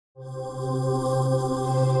Hello,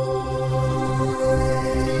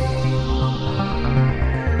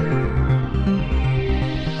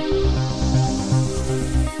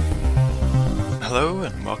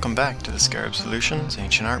 and welcome back to the Scarab Solutions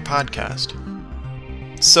Ancient Art Podcast.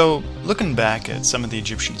 So, looking back at some of the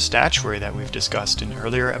Egyptian statuary that we've discussed in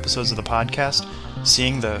earlier episodes of the podcast,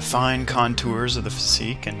 seeing the fine contours of the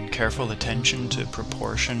physique and careful attention to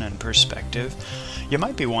proportion and perspective, you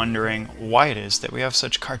might be wondering why it is that we have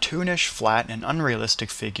such cartoonish, flat, and unrealistic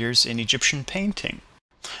figures in Egyptian painting.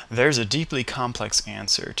 There's a deeply complex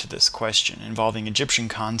answer to this question involving Egyptian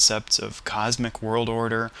concepts of cosmic world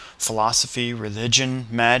order, philosophy, religion,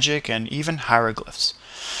 magic, and even hieroglyphs.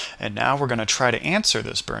 And now we're going to try to answer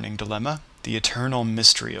this burning dilemma, the eternal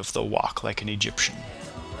mystery of the walk like an Egyptian.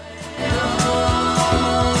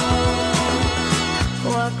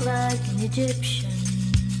 Walk like an Egyptian.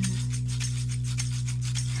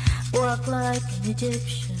 Walk like an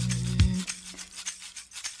Egyptian.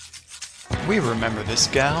 We remember this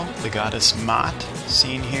gal, the goddess Maat,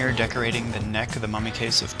 seen here decorating the neck of the mummy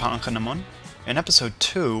case of Pankhnamon. In episode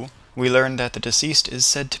 2, we learned that the deceased is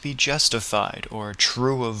said to be justified or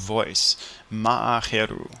true of voice,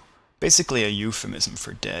 Ma'acheru, basically a euphemism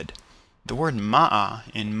for dead. The word Ma'a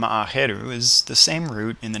in Ma'acheru is the same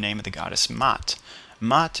root in the name of the goddess Maat.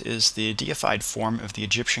 Maat is the deified form of the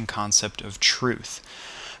Egyptian concept of truth.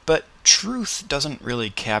 But truth doesn't really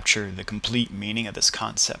capture the complete meaning of this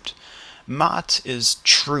concept. Maat is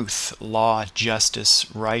truth, law, justice,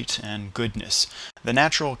 right, and goodness, the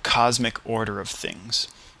natural cosmic order of things,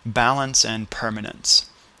 balance and permanence.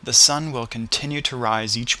 The sun will continue to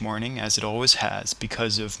rise each morning as it always has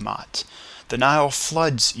because of Maat. The Nile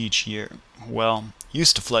floods each year. Well,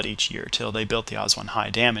 used to flood each year till they built the Aswan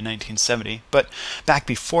High Dam in 1970, but back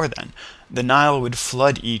before then, the Nile would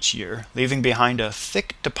flood each year, leaving behind a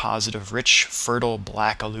thick deposit of rich, fertile,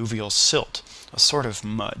 black alluvial silt, a sort of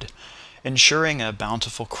mud, ensuring a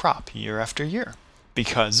bountiful crop year after year,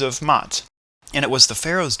 because of Maat. And it was the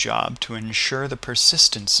pharaoh's job to ensure the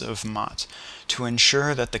persistence of Maat, to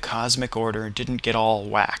ensure that the cosmic order didn't get all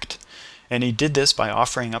whacked. And he did this by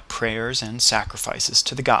offering up prayers and sacrifices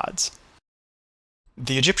to the gods.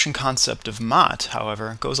 The Egyptian concept of Maat,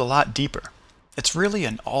 however, goes a lot deeper. It's really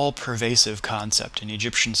an all-pervasive concept in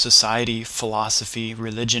Egyptian society, philosophy,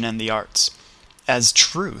 religion, and the arts. As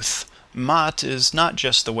truth, Maat is not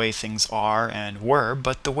just the way things are and were,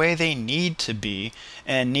 but the way they need to be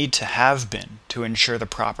and need to have been to ensure the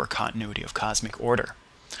proper continuity of cosmic order.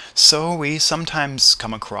 So we sometimes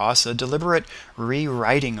come across a deliberate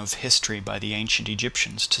rewriting of history by the ancient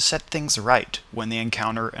Egyptians to set things right when they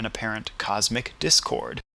encounter an apparent cosmic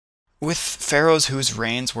discord. With pharaohs whose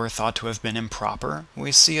reigns were thought to have been improper,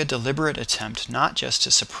 we see a deliberate attempt not just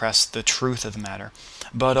to suppress the truth of the matter,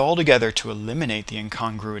 but altogether to eliminate the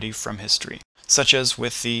incongruity from history, such as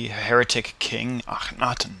with the heretic king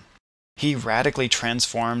Akhenaten. He radically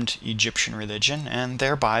transformed Egyptian religion and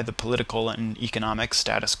thereby the political and economic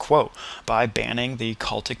status quo by banning the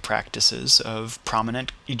cultic practices of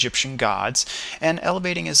prominent Egyptian gods and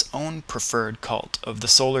elevating his own preferred cult of the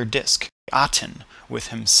solar disk, Aten, with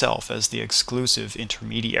himself as the exclusive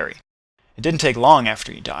intermediary. It didn't take long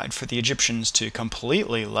after he died for the Egyptians to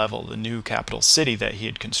completely level the new capital city that he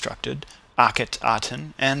had constructed,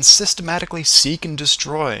 Akhet-Aten, and systematically seek and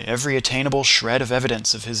destroy every attainable shred of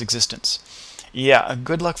evidence of his existence. Yeah,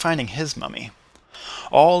 good luck finding his mummy.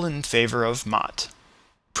 All in favor of Maat,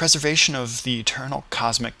 preservation of the eternal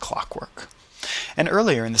cosmic clockwork. And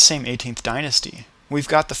earlier in the same 18th dynasty, we've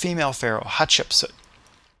got the female pharaoh Hatshepsut.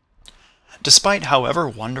 Despite however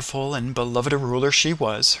wonderful and beloved a ruler she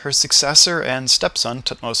was, her successor and stepson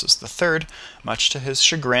Tutmosis III, much to his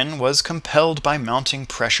chagrin, was compelled by mounting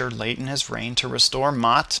pressure late in his reign to restore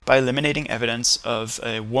Maat by eliminating evidence of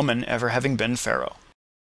a woman ever having been pharaoh.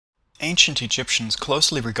 Ancient Egyptians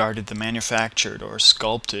closely regarded the manufactured or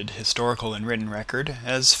sculpted historical and written record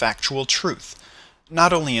as factual truth,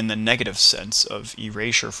 not only in the negative sense of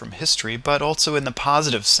erasure from history, but also in the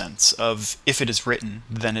positive sense of if it is written,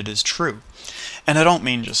 then it is true. And I don't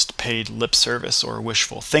mean just paid lip service or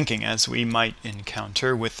wishful thinking as we might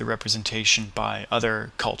encounter with the representation by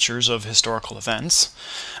other cultures of historical events,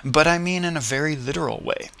 but I mean in a very literal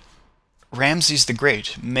way. Ramses the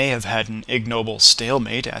Great may have had an ignoble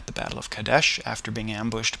stalemate at the Battle of Kadesh after being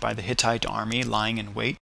ambushed by the Hittite army lying in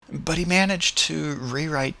wait, but he managed to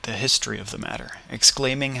rewrite the history of the matter,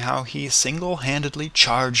 exclaiming how he single-handedly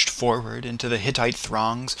charged forward into the Hittite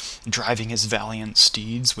throngs, driving his valiant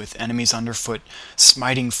steeds with enemies underfoot,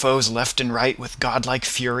 smiting foes left and right with godlike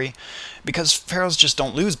fury, because pharaohs just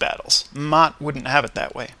don't lose battles. Maat wouldn't have it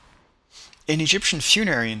that way. In Egyptian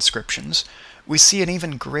funerary inscriptions, we see an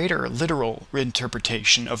even greater literal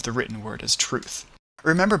interpretation of the written word as truth.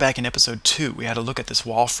 Remember back in episode 2, we had a look at this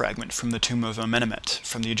wall fragment from the tomb of Amenemhet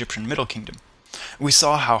from the Egyptian Middle Kingdom. We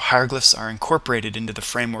saw how hieroglyphs are incorporated into the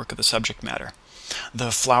framework of the subject matter.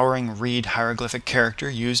 The flowering reed hieroglyphic character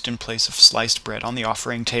used in place of sliced bread on the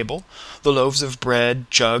offering table, the loaves of bread,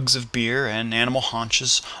 jugs of beer, and animal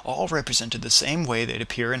haunches all represented the same way they'd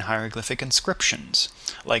appear in hieroglyphic inscriptions,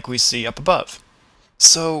 like we see up above.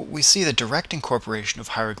 So we see the direct incorporation of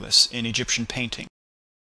hieroglyphs in Egyptian painting.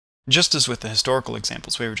 Just as with the historical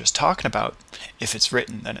examples we were just talking about, if it's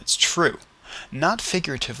written, then it's true. Not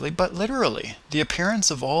figuratively, but literally. The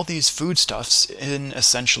appearance of all these foodstuffs in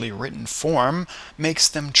essentially written form makes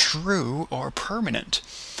them true or permanent.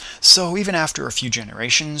 So even after a few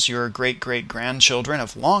generations, your great-great-grandchildren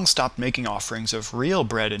have long stopped making offerings of real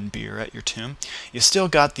bread and beer at your tomb, you still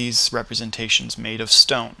got these representations made of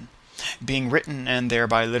stone. Being written and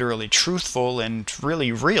thereby literally truthful and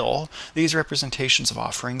really real, these representations of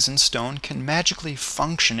offerings in stone can magically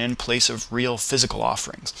function in place of real physical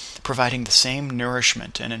offerings, providing the same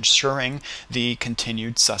nourishment and ensuring the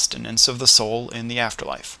continued sustenance of the soul in the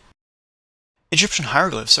afterlife. Egyptian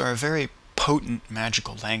hieroglyphs are a very potent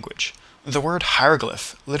magical language. The word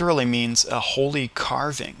hieroglyph literally means a holy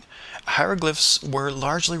carving. Hieroglyphs were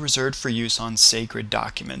largely reserved for use on sacred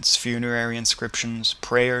documents, funerary inscriptions,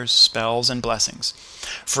 prayers, spells, and blessings.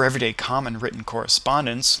 For everyday common written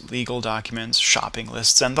correspondence, legal documents, shopping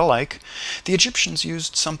lists, and the like, the Egyptians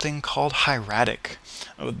used something called hieratic.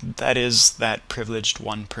 That is, that privileged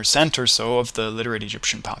 1% or so of the literate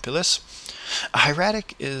Egyptian populace. A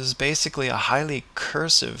hieratic is basically a highly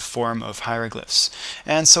cursive form of hieroglyphs,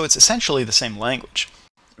 and so it's essentially the same language.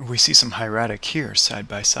 We see some hieratic here side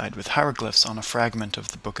by side with hieroglyphs on a fragment of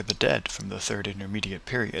the Book of the Dead from the Third Intermediate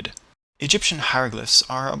Period. Egyptian hieroglyphs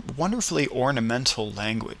are a wonderfully ornamental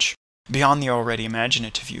language. Beyond the already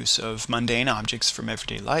imaginative use of mundane objects from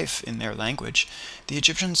everyday life in their language, the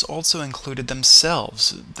Egyptians also included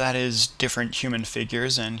themselves, that is, different human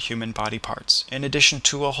figures and human body parts, in addition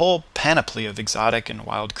to a whole panoply of exotic and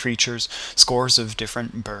wild creatures, scores of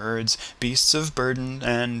different birds, beasts of burden,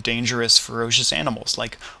 and dangerous, ferocious animals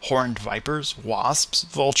like horned vipers, wasps,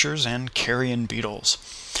 vultures, and carrion beetles.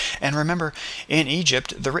 And remember, in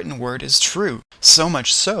Egypt, the written word is true, so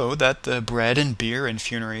much so that the bread and beer and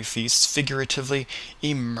funerary feasts figuratively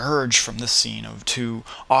emerge from the scene to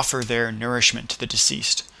offer their nourishment to the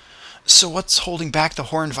deceased. So what's holding back the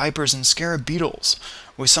horned vipers and scarab beetles?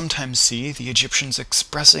 We sometimes see the Egyptians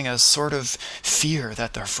expressing a sort of fear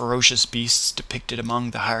that the ferocious beasts depicted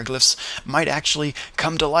among the hieroglyphs might actually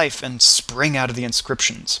come to life and spring out of the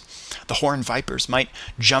inscriptions. The horned vipers might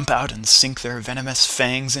jump out and sink their venomous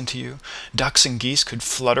fangs into you. Ducks and geese could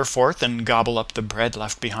flutter forth and gobble up the bread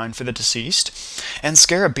left behind for the deceased. And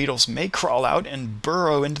scarab beetles may crawl out and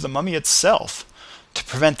burrow into the mummy itself. To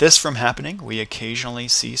prevent this from happening, we occasionally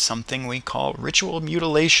see something we call ritual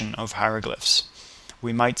mutilation of hieroglyphs.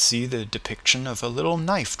 We might see the depiction of a little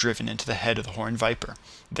knife driven into the head of the horned viper,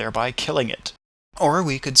 thereby killing it. Or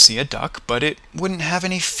we could see a duck, but it wouldn't have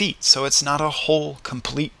any feet, so it's not a whole,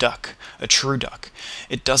 complete duck, a true duck.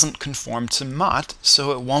 It doesn't conform to Ma'at,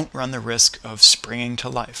 so it won't run the risk of springing to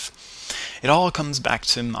life. It all comes back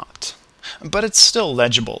to Ma'at. But it's still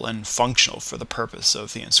legible and functional for the purpose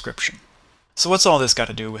of the inscription. So what's all this got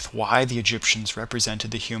to do with why the Egyptians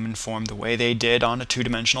represented the human form the way they did on a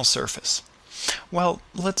two-dimensional surface? Well,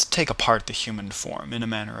 let's take apart the human form, in a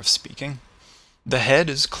manner of speaking. The head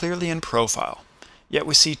is clearly in profile, yet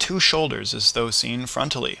we see two shoulders as though seen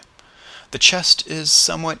frontally. The chest is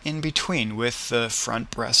somewhat in between, with the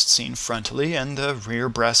front breast seen frontally and the rear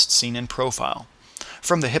breast seen in profile.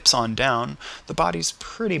 From the hips on down, the body's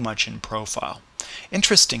pretty much in profile.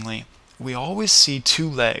 Interestingly, we always see two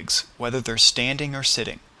legs, whether they're standing or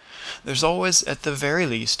sitting. There's always, at the very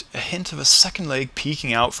least, a hint of a second leg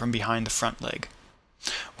peeking out from behind the front leg.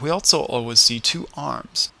 We also always see two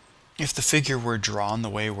arms. If the figure were drawn the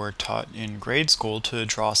way we're taught in grade school to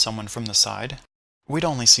draw someone from the side, we'd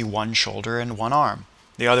only see one shoulder and one arm,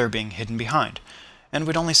 the other being hidden behind, and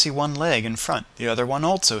we'd only see one leg in front, the other one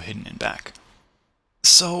also hidden in back.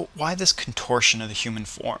 So why this contortion of the human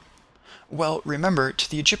form? Well, remember, to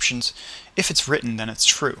the Egyptians, if it's written, then it's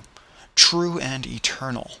true. True and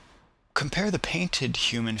eternal. Compare the painted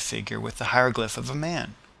human figure with the hieroglyph of a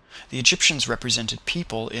man. The Egyptians represented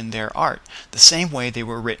people in their art, the same way they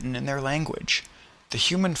were written in their language. The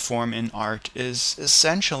human form in art is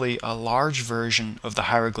essentially a large version of the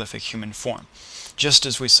hieroglyphic human form, just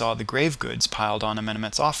as we saw the grave goods piled on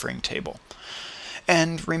Amenemhet's offering table.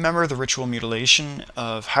 And remember the ritual mutilation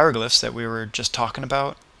of hieroglyphs that we were just talking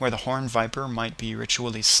about? where the horned viper might be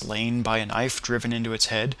ritually slain by a knife driven into its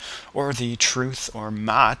head, or the truth or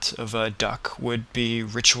mat of a duck would be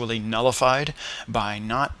ritually nullified by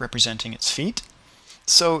not representing its feet.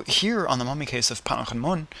 So here on the mummy case of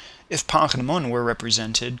Pankhnamon, if Pankhnamon were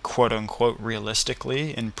represented quote-unquote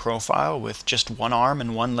realistically in profile with just one arm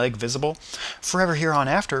and one leg visible, forever here on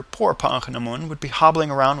after, poor Pankhnamon would be hobbling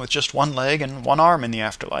around with just one leg and one arm in the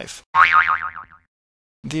afterlife.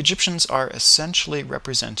 The Egyptians are essentially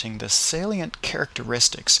representing the salient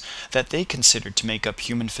characteristics that they considered to make up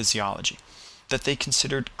human physiology, that they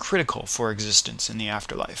considered critical for existence in the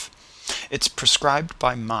afterlife. It's prescribed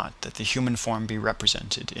by Maat that the human form be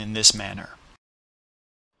represented in this manner.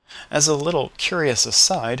 As a little curious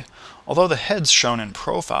aside, although the head's shown in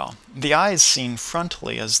profile, the eye's seen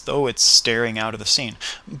frontally as though it's staring out of the scene,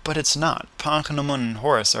 but it's not. Pankhnamon and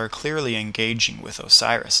Horus are clearly engaging with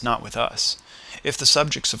Osiris, not with us. If the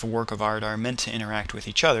subjects of a work of art are meant to interact with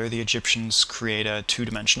each other, the Egyptians create a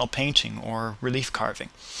two-dimensional painting or relief carving.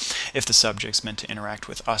 If the subject's meant to interact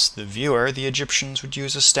with us, the viewer, the Egyptians would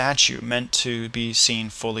use a statue meant to be seen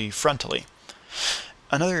fully frontally.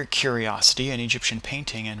 Another curiosity in Egyptian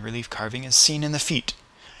painting and relief carving is seen in the feet.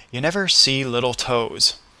 You never see little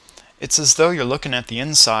toes. It's as though you're looking at the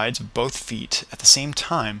insides of both feet at the same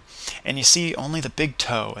time, and you see only the big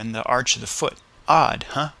toe and the arch of the foot. Odd,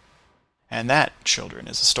 huh? And that, children,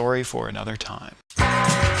 is a story for another time.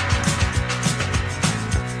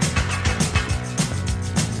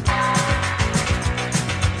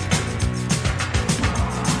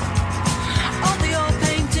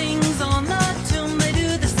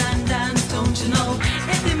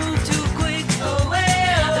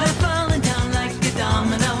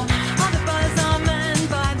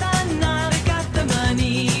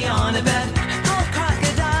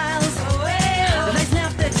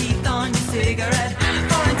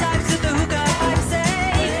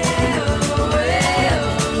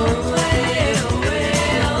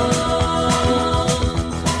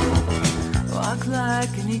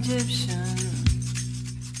 Like an Egyptian.